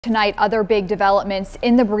Tonight, other big developments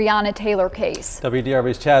in the Breonna Taylor case.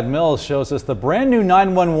 WDRB's Chad Mills shows us the brand new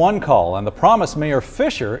 911 call and the promise Mayor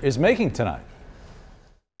Fisher is making tonight.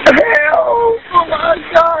 Help! Oh my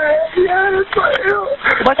God! Yes, help!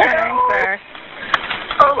 What's your name, sir?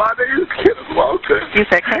 Oh, my name is Kenneth Walker. You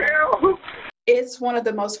said Kenneth? It's one of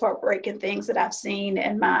the most heartbreaking things that I've seen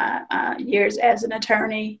in my years as an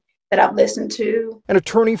attorney that I've listened to. An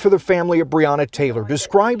attorney for the family of Breonna Taylor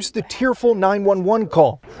describes the tearful 911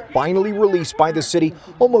 call, finally released by the city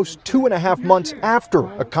almost 2.5 months after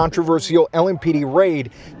a controversial LMPD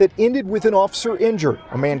raid that ended with an officer injured,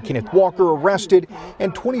 a man Kenneth Walker arrested,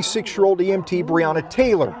 and 26-year-old EMT Breonna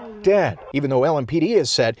Taylor dead. Even though LMPD has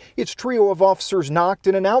said its trio of officers knocked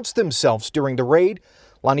and announced themselves during the raid,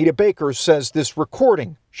 Lanita Baker says this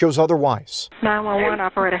recording shows otherwise. 911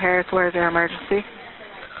 operator Harris, where is your emergency?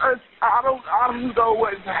 I don't know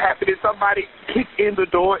what's happening. Somebody kicked in the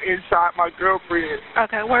door inside my girlfriend.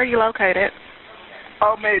 Okay, where are you located?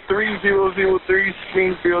 I'm at 3003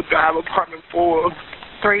 Springfield Drive, apartment 4.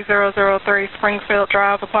 3003 Springfield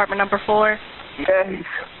Drive, apartment number 4? Yes.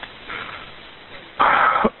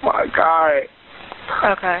 Oh my God.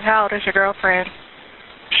 Okay, how old is your girlfriend?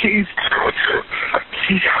 She's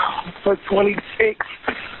 26.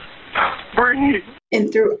 Bring it. And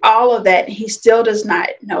through all of that, he still does not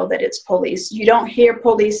know that it's police. You don't hear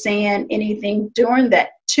police saying anything during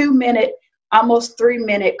that 2-minute, almost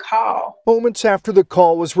 3-minute call. Moments after the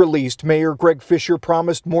call was released, Mayor Greg Fisher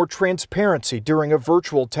promised more transparency during a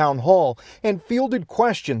virtual town hall and fielded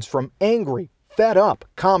questions from angry, fed up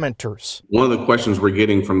commenters. One of the questions we're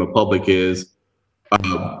getting from the public is,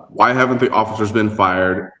 why haven't the officers been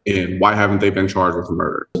fired and why haven't they been charged with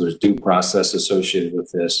murder? There's due process associated with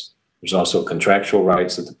this. There's also contractual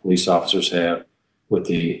rights that the police officers have with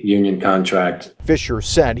the union contract. Fisher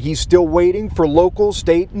said he's still waiting for local,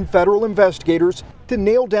 state, and federal investigators to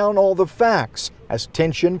nail down all the facts as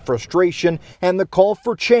tension, frustration, and the call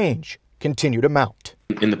for change continue to mount.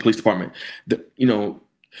 In the police department,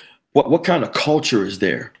 what kind of culture is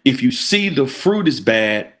there? If you see the fruit is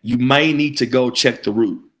bad, you may need to go check the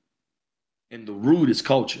root. And the root is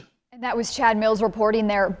culture. And that was Chad Mills reporting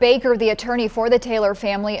there. Baker, the attorney for the Taylor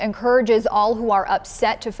family, encourages all who are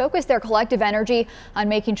upset to focus their collective energy on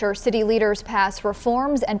making sure city leaders pass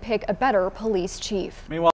reforms and pick a better police chief. Meanwhile,